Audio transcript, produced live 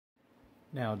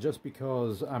Now, just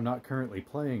because I'm not currently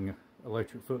playing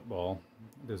electric football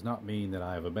does not mean that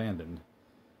I have abandoned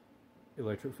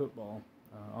electric football.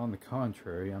 On the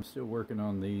contrary, I'm still working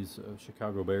on these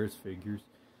Chicago Bears figures.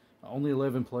 Only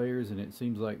 11 players, and it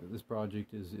seems like this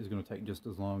project is going to take just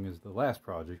as long as the last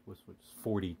project, which was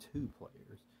 42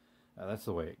 players. That's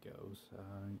the way it goes.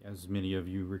 As many of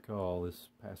you recall, this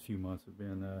past few months have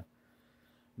been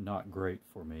not great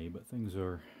for me, but things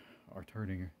are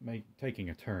taking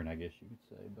a turn, I guess you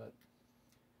could say. But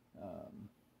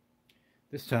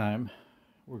this time,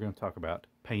 we're going to talk about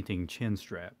painting chin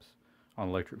straps on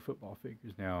electric football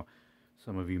figures. Now,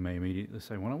 some of you may immediately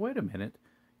say, well, wait a minute.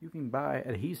 You can buy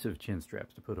adhesive chin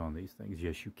straps to put on these things.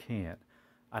 Yes, you can.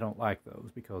 I don't like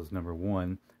those because, number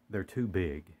one, they're too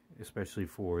big, especially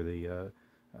for the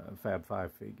Fab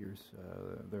 5 figures.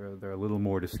 They're a little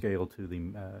more to scale to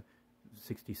the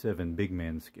 67 big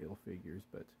man scale figures,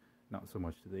 but not so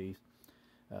much to these.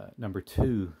 Number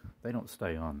two, they don't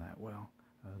stay on that well.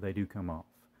 They do come off.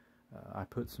 I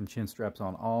put some chin straps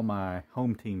on all my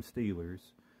home team Steelers,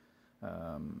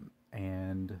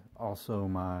 and also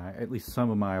at least some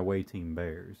of my away team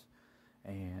Bears,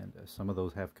 and some of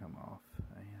those have come off.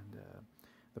 And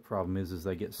the problem is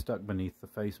they get stuck beneath the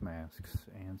face masks,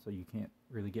 and so you can't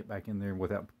really get back in there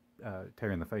without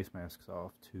tearing the face masks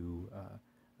off to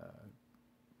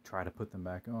try to put them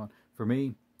back on. For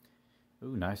me,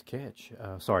 ooh, nice catch.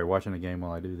 Sorry, watching the game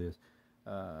while I do this.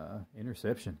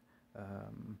 Interception.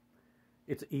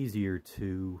 It's easier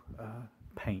to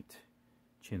paint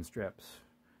chin straps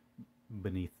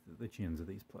beneath the chins of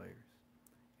these players.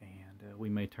 And we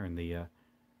may turn the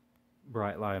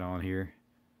bright light on here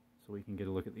so we can get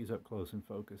a look at these up close and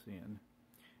focus in.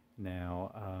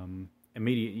 Now,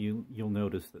 immediately you'll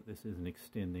notice that this isn't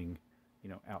extending,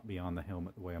 out beyond the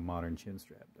helmet the way a modern chin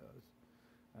strap does.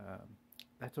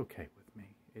 That's okay with me.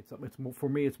 It's more, for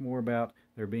me, it's more about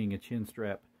there being a chin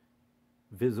strap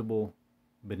visible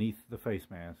beneath the face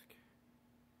mask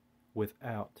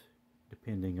without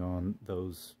depending on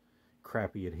those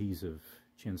crappy adhesive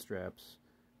chin straps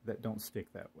that don't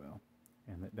stick that well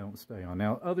and that don't stay on.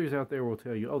 Now, others out there will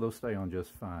tell you, oh, they'll stay on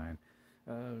just fine.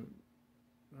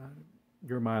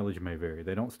 Your mileage may vary.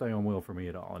 They don't stay on well for me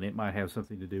at all, and it might have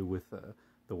something to do with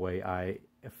the way I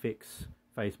affix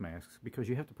face masks, because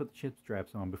you have to put the chin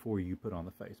straps on before you put on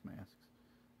the face masks.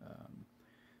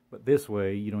 But this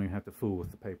way, you don't even have to fool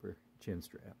with the paper chin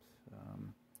straps.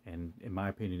 And in my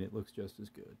opinion, it looks just as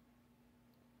good.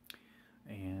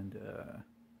 And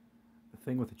the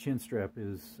thing with the chin strap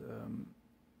is,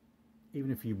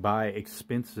 even if you buy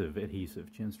expensive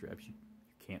adhesive chin straps, you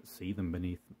can't see them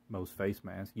beneath most face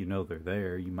masks. You know they're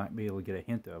there. You might be able to get a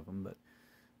hint of them, but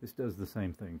this does the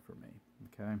same thing for me.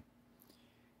 Okay?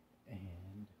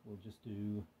 And we'll just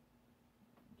do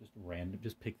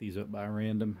just pick these up by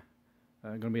random.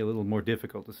 Going to be a little more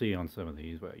difficult to see on some of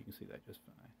these. Well, you can see that just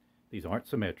fine. These aren't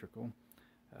symmetrical.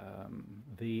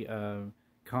 The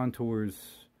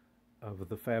contours of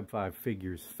the Fab 5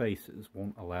 figures' faces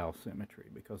won't allow symmetry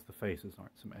because the faces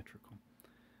aren't symmetrical.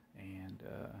 And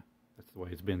that's the way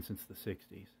it's been since the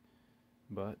 60s.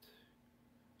 But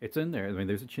it's in there. I mean,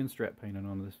 there's a chin strap painted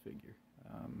on this figure.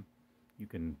 You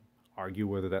can argue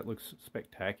whether that looks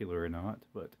spectacular or not,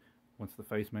 but once the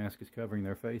face mask is covering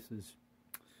their faces,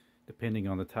 depending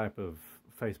on the type of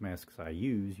face masks I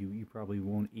use, you probably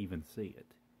won't even see it,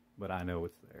 but I know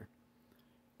it's there.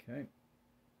 Okay.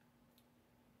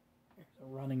 There's a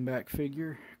running back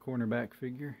figure, cornerback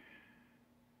figure.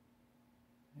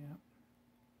 Yeah.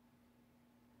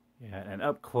 Yeah, and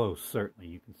up close, certainly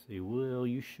you can see, well,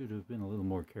 you should have been a little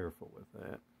more careful with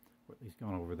that, or at least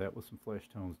gone over that with some flesh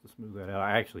tones to smooth that out.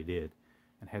 I actually did,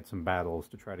 and had some battles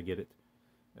to try to get it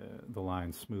the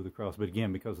lines smooth across, but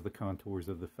again, because of the contours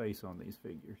of the face on these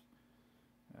figures,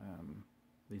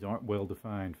 these aren't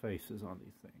well-defined faces on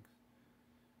these things.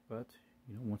 But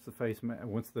once the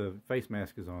face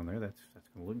mask is on there, that's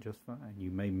going to look just fine. You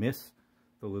may miss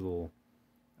the little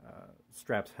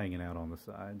straps hanging out on the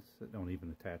sides that don't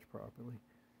even attach properly.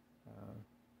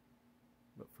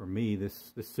 But for me,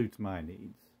 this suits my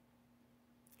needs.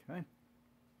 Okay,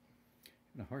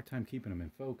 having a hard time keeping them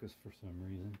in focus for some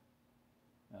reason.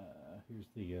 Here's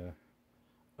the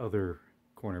other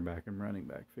cornerback and running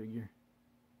back figure.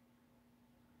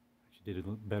 Actually did a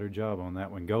better job on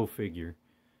that one. Go figure.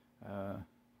 A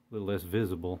little less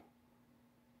visible,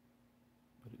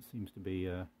 but it seems to be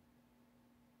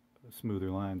smoother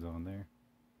lines on there.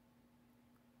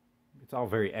 It's all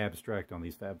very abstract on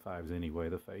these Fab 5s anyway,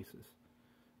 the faces.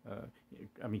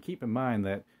 I mean, keep in mind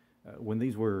that when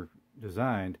these were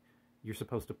designed, you're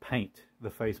supposed to paint the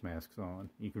face masks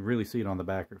on. You can really see it on the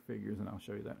backer figures, and I'll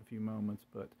show you that in a few moments,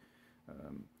 but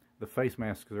the face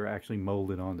masks are actually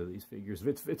molded onto these figures.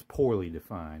 It's poorly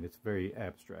defined. It's very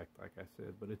abstract, like I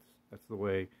said, but that's the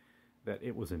way that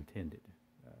it was intended.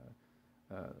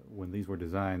 When these were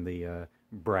designed, the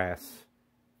brass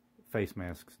face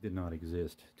masks did not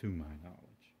exist, to my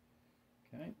knowledge.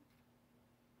 Okay.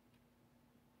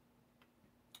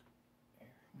 There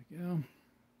we go.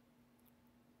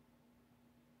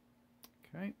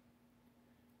 Okay.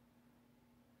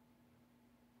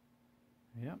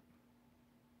 Yep.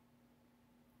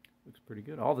 Looks pretty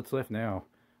good. All that's left now,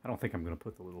 I don't think I'm going to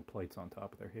put the little plates on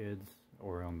top of their heads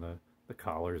or on the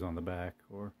collars on the back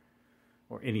or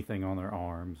anything on their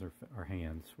arms or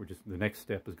hands. The next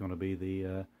step is going to be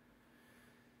the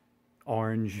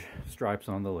orange stripes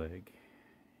on the leg.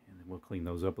 And then we'll clean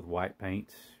those up with white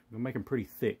paint. We'll make them pretty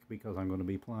thick because I'm going to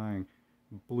be applying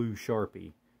blue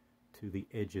Sharpie to the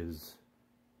edges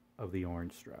of the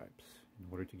orange stripes in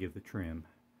order to give the trim.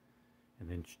 And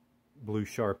then blue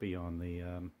Sharpie on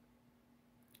the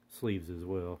sleeves as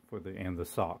well and the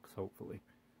socks, hopefully,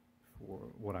 for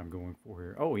what I'm going for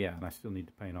here. Oh yeah, and I still need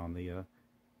to paint on the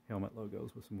helmet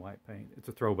logos with some white paint. It's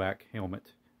a throwback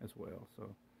helmet as well,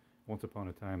 so once upon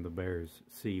a time the Bears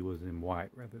C was in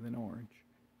white rather than orange.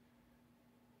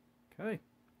 Okay,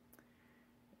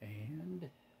 and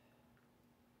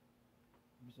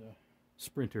there's a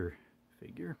Sprinter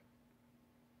figure.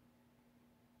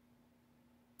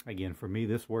 Again, for me,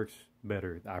 this works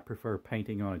better. I prefer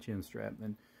painting on a chin strap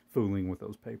than fooling with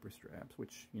those paper straps,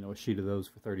 which, you know, a sheet of those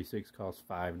for 36 costs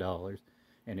 $5,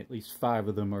 and at least 5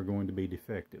 of them are going to be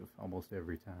defective almost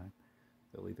every time.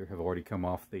 They'll either have already come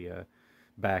off the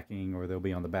backing, or they'll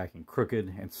be on the backing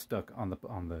crooked and stuck on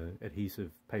the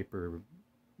adhesive paper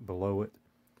below it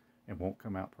and won't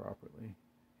come out properly.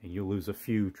 And you'll lose a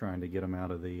few trying to get them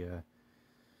out of the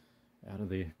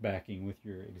backing with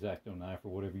your X-Acto knife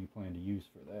or whatever you plan to use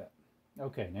for that.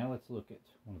 Okay, now let's look at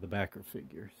one of the backer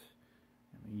figures.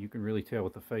 I mean, you can really tell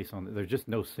with the face on it, there's just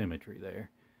no symmetry there.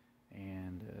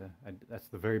 And that's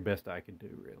the very best I could do,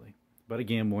 really. But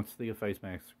again, once the face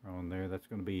masks are on there, that's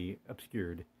going to be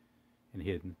obscured and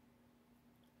hidden.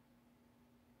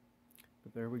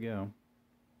 But there we go.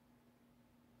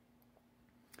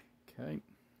 Okay.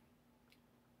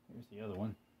 Here's the other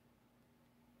one.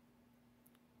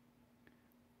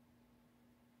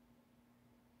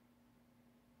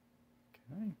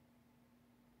 Okay.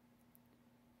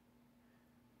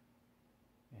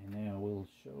 And now we'll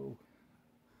show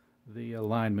the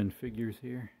lineman figures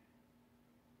here.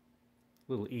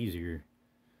 A little easier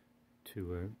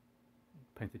to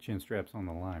paint the chin straps on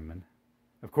the lineman.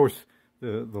 Of course,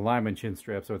 the lineman chin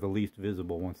straps are the least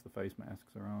visible once the face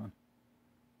masks are on.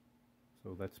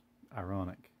 So that's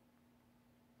ironic.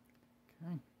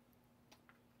 Okay.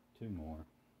 2 more.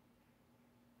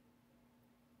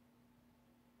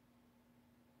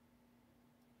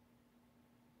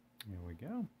 There we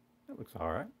go. That looks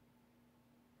alright.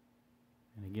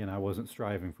 And again, I wasn't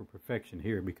striving for perfection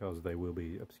here because they will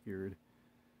be obscured.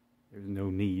 There's no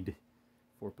need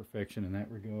for perfection in that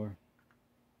regard.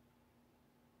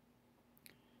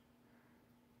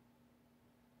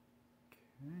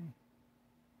 Okay.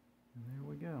 And there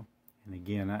we go. And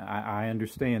again, I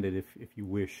understand it if you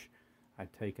wish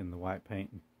I'd taken the white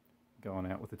paint and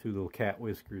gone out with the 2 little cat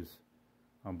whiskers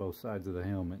on both sides of the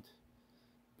helmet.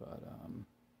 But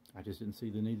I just didn't see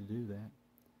the need to do that.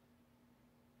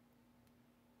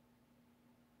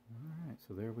 Alright,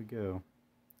 so there we go.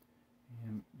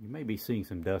 And you may be seeing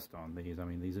some dust on these. I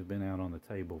mean, these have been out on the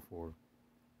table for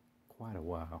quite a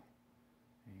while.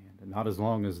 And not as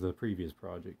long as the previous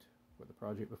project, or the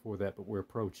project before that, but we're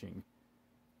approaching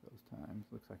those times.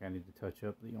 Looks like I need to touch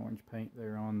up the orange paint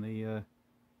there on the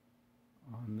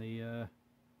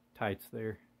tights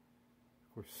there.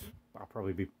 Of course, I'll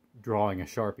probably be drawing a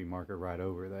Sharpie marker right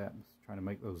over that. Just trying to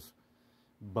make those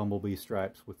bumblebee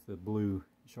stripes with the blue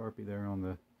Sharpie there on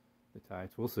the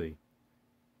tights. We'll see.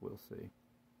 We'll see.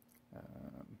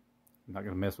 I'm not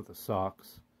going to mess with the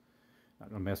socks. Not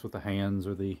going to mess with the hands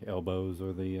or the elbows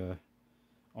or the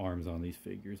arms on these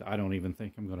figures. I don't even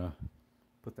think I'm going to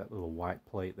put that little white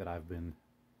plate that I've been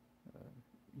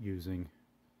using.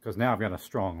 Because now I've got a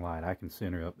strong light. I can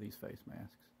center up these face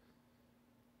masks.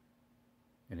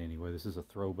 And anyway, this is a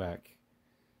throwback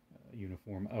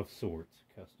uniform of sorts.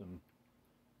 Custom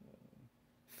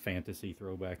fantasy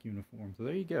throwback uniform. So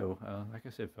there you go. Like I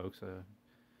said, folks,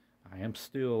 I am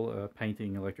still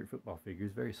painting electric football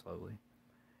figures very slowly.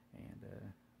 And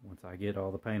once I get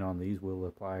all the paint on these, we'll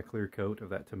apply a clear coat of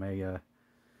that Tamiya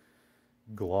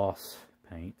gloss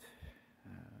paint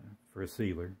for a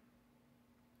sealer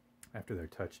after they're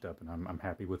touched up. And I'm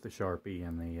happy with the Sharpie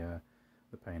and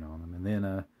the paint on them. And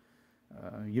then,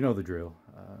 you know the drill.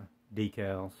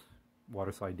 Decals,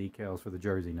 water slide decals for the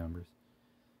jersey numbers,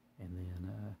 and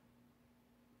then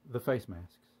the face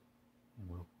masks, and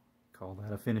we'll call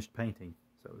that a finished painting,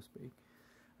 so to speak.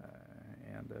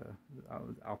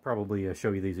 I'll probably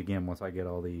show you these again once I get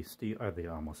all the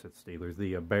almost said Steelers,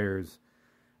 the Bears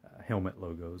helmet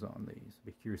logos on these.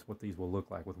 Be curious what these will look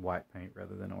like with white paint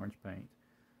rather than orange paint.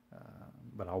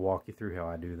 But I'll walk you through how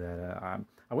I do that.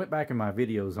 I went back in my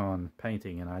videos on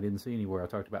painting, and I didn't see anywhere I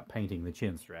talked about painting the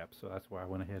chin strap, so that's why I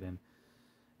went ahead and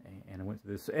I went to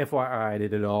this. FYI, I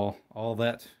did it all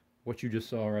that, what you just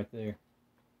saw right there,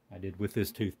 I did with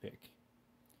this toothpick.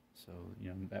 So, you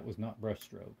know, that was not brush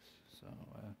strokes. So,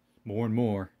 more and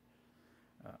more,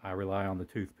 I rely on the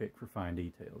toothpick for fine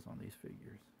details on these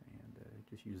figures. And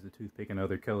just use the toothpick and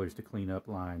other colors to clean up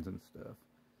lines and stuff.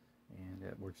 And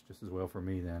that works just as well for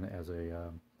me then as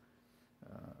a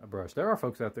brush. There are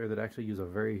folks out there that actually use a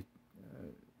very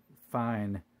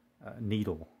fine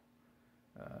needle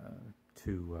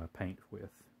to paint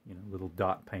with. You know, little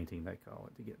dot painting, they call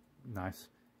it, to get nice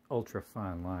ultra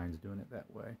fine lines doing it that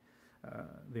way.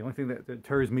 The only thing that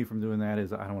deters me from doing that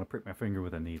is I don't want to prick my finger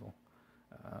with a needle.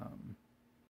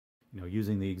 You know,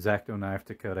 using the X-Acto knife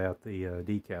to cut out the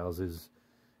decals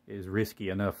is risky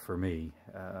enough for me.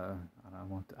 I don't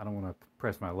want to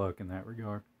press my luck in that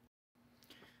regard.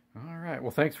 All right,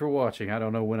 well, thanks for watching. I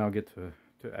don't know when I'll get to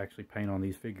actually paint on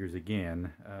these figures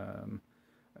again.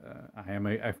 I am,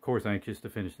 of course, anxious to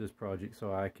finish this project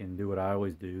so I can do what I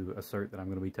always do, assert that I'm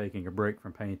going to be taking a break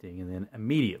from painting, and then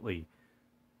immediately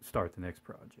start the next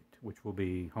project, which will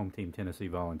be Home Team Tennessee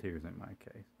Volunteers in my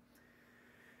case.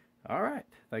 All right,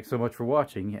 thanks so much for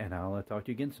watching, and I'll talk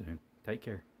to you again soon. Take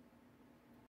care.